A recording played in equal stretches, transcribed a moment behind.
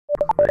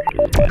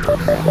The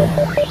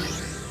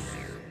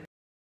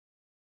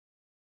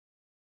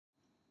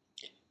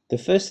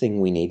first thing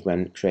we need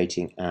when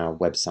creating our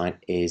website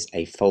is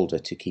a folder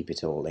to keep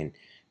it all in.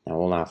 Now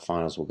all our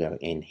files will go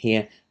in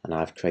here, and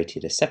I've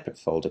created a separate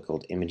folder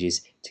called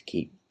images to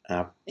keep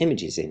our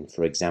images in.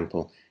 For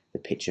example, the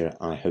picture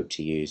I hope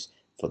to use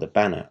for the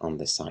banner on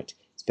the site.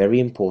 It's very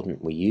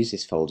important we use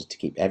this folder to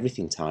keep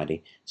everything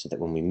tidy so that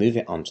when we move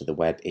it onto the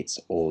web it's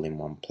all in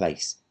one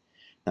place.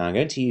 Now I'm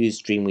going to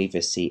use Dreamweaver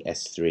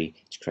CS3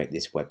 to create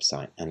this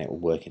website, and it will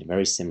work in a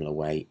very similar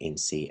way in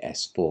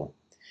CS4.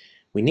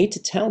 We need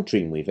to tell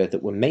Dreamweaver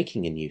that we're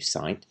making a new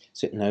site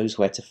so it knows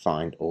where to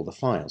find all the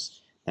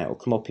files. Now it will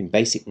come up in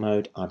basic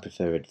mode. I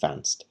prefer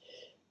advanced.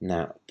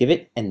 Now give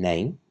it a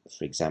name.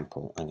 For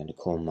example, I'm going to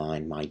call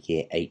mine my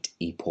Year 8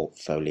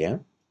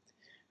 ePortfolio.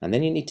 And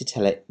then you need to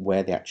tell it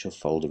where the actual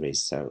folder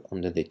is. So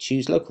under the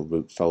Choose Local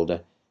Root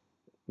folder,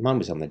 mine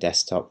was on the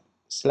desktop.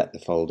 Select the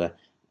folder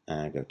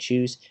and go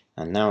Choose.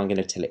 And now I'm going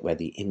to tell it where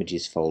the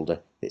images folder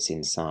that's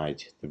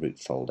inside the root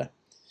folder.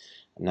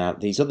 Now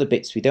these other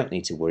bits we don't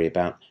need to worry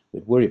about.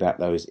 We'd worry about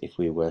those if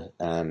we were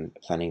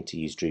planning to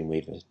use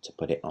Dreamweaver to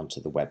put it onto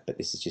the web, but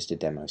this is just a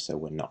demo, so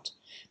we're not.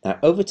 Now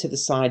over to the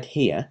side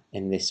here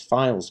in this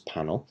Files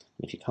panel,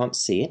 if you can't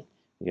see it,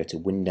 we go to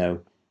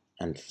Window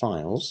and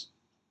Files.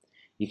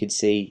 You can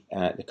see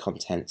the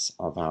contents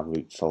of our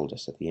root folder,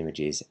 so the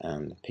images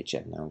and the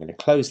picture. Now I'm going to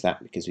close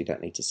that because we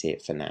don't need to see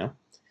it for now.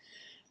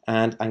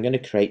 And I'm going to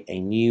create a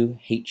new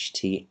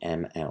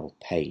HTML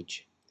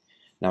page.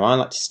 Now I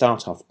like to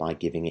start off by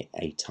giving it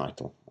a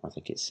title. I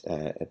think it's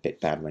a bit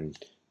bad when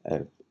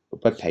a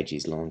web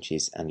page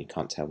launches and you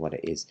can't tell what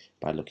it is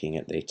by looking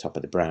at the top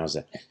of the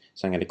browser.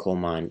 So I'm going to call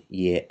mine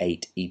Year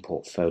 8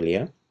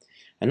 ePortfolio.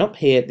 And up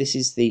here, this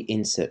is the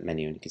insert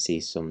menu, and you can see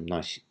some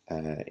nice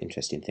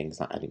interesting things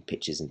like adding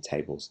pictures and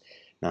tables.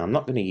 Now I'm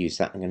not going to use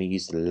that. I'm going to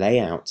use the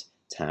Layout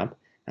tab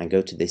and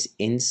go to this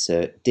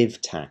Insert Div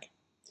tag.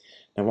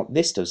 Now what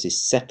this does is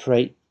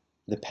separate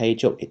the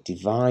page up. It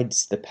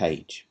divides the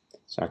page.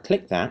 So I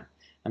click that,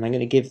 and I'm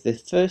going to give the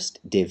first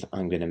div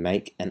I'm going to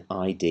make an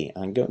ID.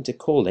 I'm going to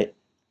call it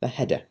the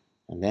header,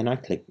 and then I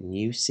click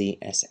New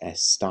CSS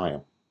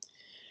Style.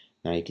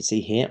 Now you can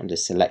see here under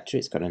Selector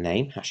it's got a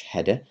name,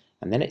 #header,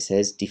 and then it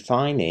says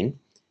define in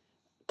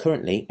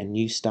currently a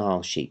new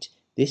style sheet.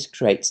 This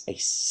creates a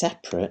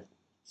separate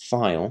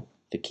file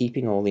for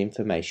keeping all the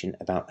information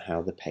about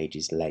how the page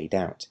is laid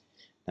out.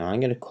 Now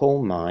I'm going to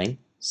call mine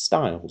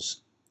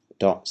styles.css.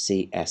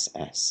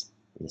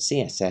 And the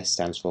CSS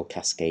stands for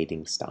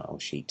Cascading Style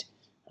Sheet,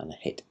 and I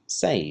hit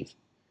Save.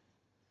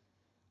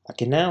 I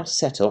can now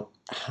set up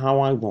how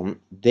I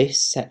want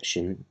this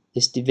section,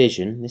 this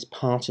division, this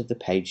part of the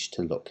page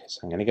to look.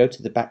 So I'm going to go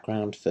to the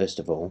background first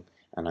of all,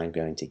 and I'm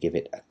going to give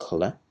it a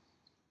colour.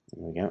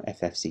 There we go,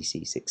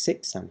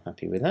 FFCC66, I'm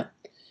happy with that.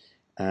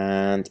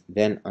 And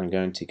then I'm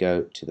going to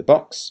go to the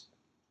box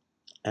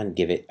and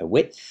give it a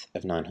width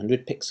of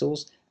 900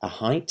 pixels, a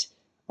height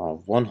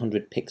of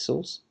 100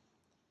 pixels.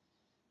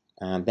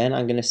 And then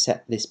I'm going to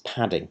set this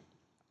padding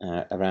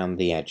around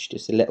the edge,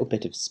 just a little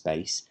bit of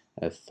space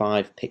of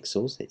 5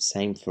 pixels. It's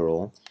same for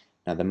all.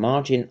 Now the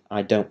margin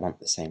I don't want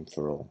the same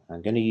for all.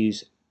 I'm going to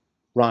use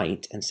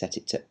right and set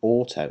it to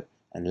auto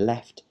and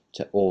left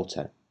to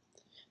auto.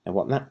 Now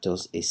what that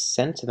does is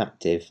center that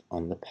div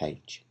on the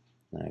page.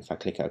 Now if I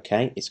click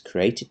OK, it's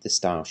created the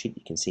style sheet.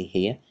 You can see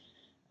here,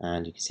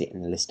 and you can see it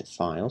in the list of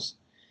files,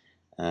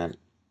 and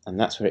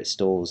that's where it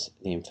stores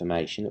the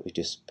information that we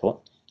just put.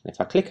 And if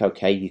I click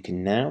OK, you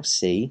can now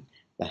see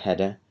the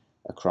header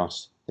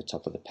across the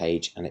top of the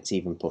page, and it's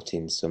even put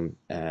in some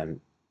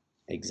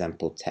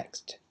example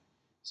text,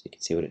 so you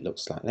can see what it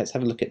looks like. Let's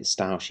have a look at the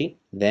style sheet.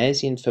 There's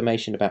the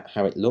information about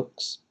how it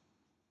looks,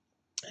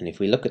 and if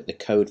we look at the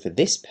code for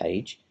this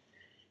page,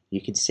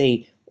 you can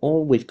see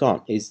all we've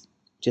got is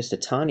just a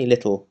tiny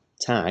little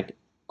tag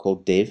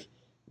called div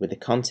with the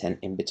content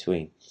in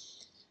between.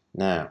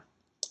 Now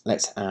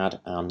let's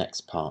add our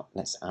next part.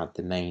 Let's add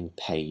the main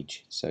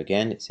page. So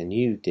again, it's a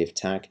new div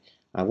tag.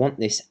 I want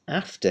this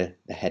after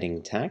the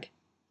heading tag.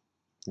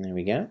 There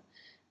we go.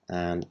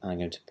 And I'm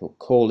going to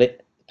call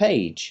it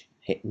page.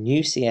 Hit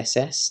new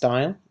CSS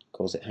style,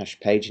 calls it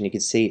 #page, and you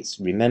can see it's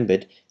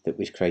remembered that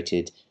we've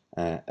created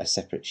a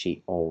separate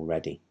sheet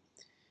already.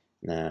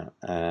 Now,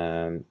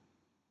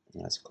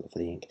 that's a colour for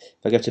the ink.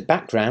 If I go to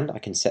background, I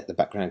can set the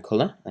background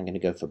colour. I'm going to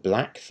go for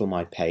black for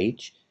my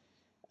page.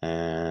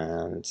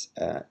 And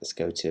let's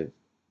go to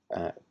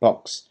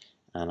box,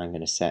 and I'm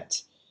going to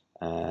set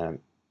the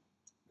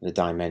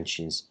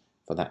dimensions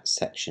for that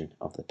section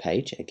of the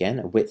page. Again,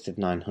 a width of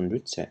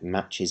 900, so it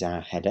matches our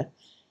header,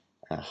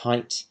 a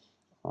height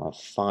of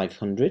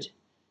 500,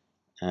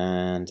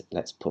 and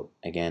let's put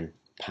again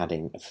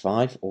padding of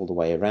 5 all the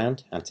way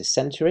around. And to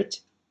center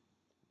it,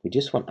 we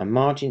just want a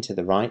margin to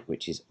the right,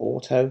 which is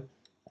auto,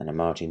 and a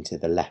margin to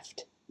the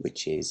left,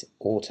 which is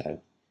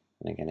auto.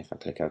 And again, if I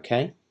click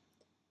OK,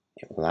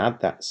 it will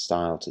add that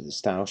style to the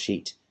style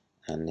sheet,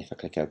 and if I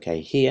click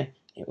OK here,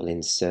 it will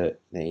insert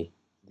the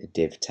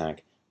div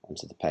tag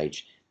onto the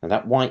page. Now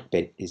that white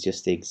bit is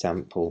just the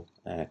example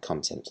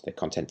content, the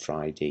content for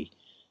ID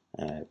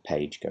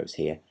page goes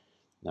here.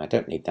 Now I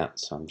don't need that,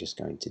 so I'm just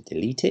going to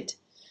delete it,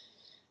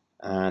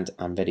 and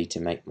I'm ready to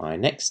make my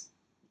next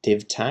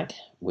div tag,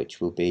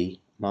 which will be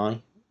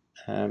my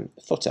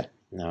footer.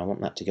 Now I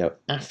want that to go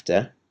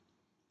after,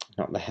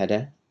 not the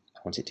header, I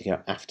want it to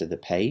go after the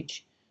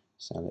page,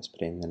 so let's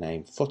put in the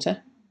name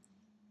footer.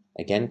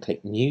 Again,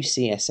 click new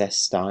CSS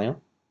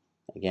style.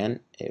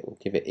 Again, it will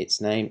give it its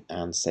name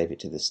and save it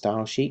to the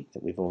style sheet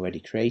that we've already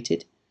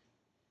created.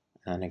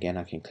 And again,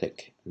 I can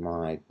click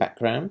my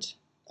background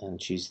and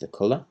choose the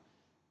color.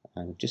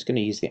 I'm just going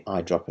to use the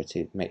eyedropper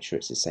to make sure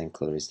it's the same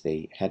color as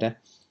the header.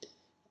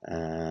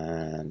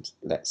 And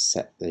let's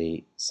set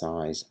the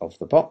size of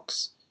the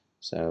box.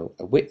 So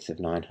a width of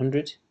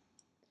 900,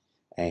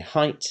 a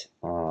height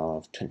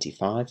of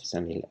 25, it's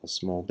only a little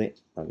small bit,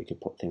 but we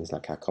could put things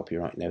like our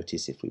copyright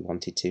notice if we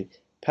wanted to.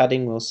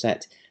 Padding we'll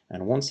set,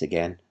 and once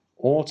again,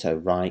 auto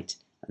right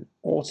and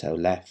auto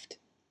left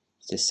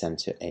to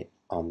center it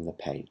on the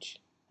page.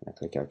 And I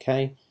click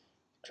OK,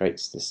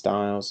 creates the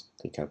styles,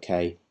 click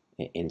OK,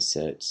 it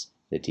inserts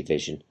the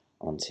division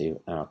onto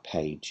our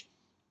page.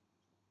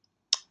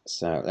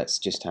 So let's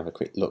just have a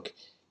quick look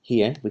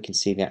here. We can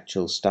see the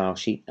actual style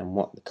sheet and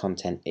what the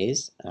content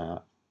is,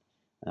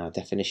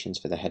 definitions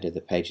for the header of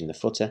the page and the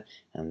footer,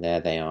 and there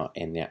they are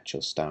in the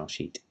actual style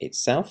sheet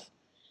itself.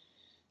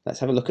 Let's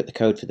have a look at the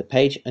code for the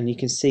page, and you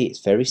can see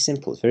it's very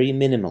simple, it's very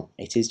minimal.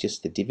 It is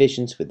just the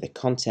divisions with the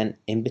content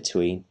in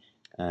between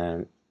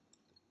the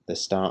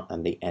start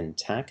and the end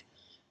tag.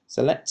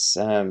 So let's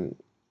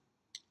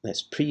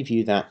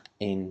preview that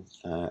in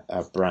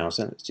our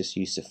browser. Let's just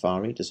use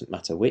Safari, doesn't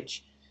matter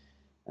which,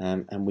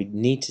 and we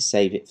need to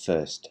save it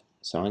first.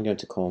 So I'm going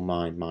to call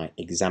mine my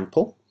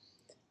example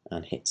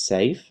and hit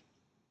save.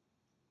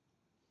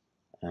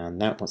 And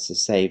now it wants to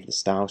save the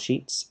style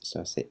sheets,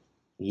 so I say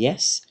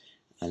yes,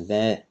 and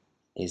there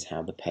is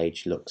how the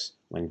page looks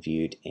when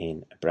viewed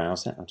in a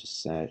browser. I'll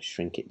just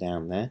shrink it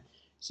down there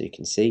so you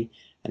can see,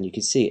 and you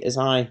can see as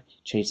I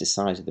change the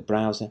size of the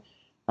browser,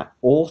 that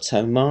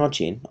auto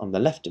margin on the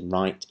left and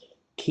right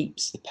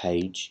keeps the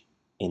page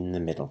in the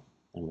middle,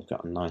 and we've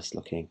got a nice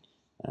looking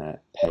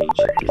page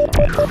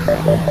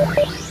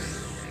defined.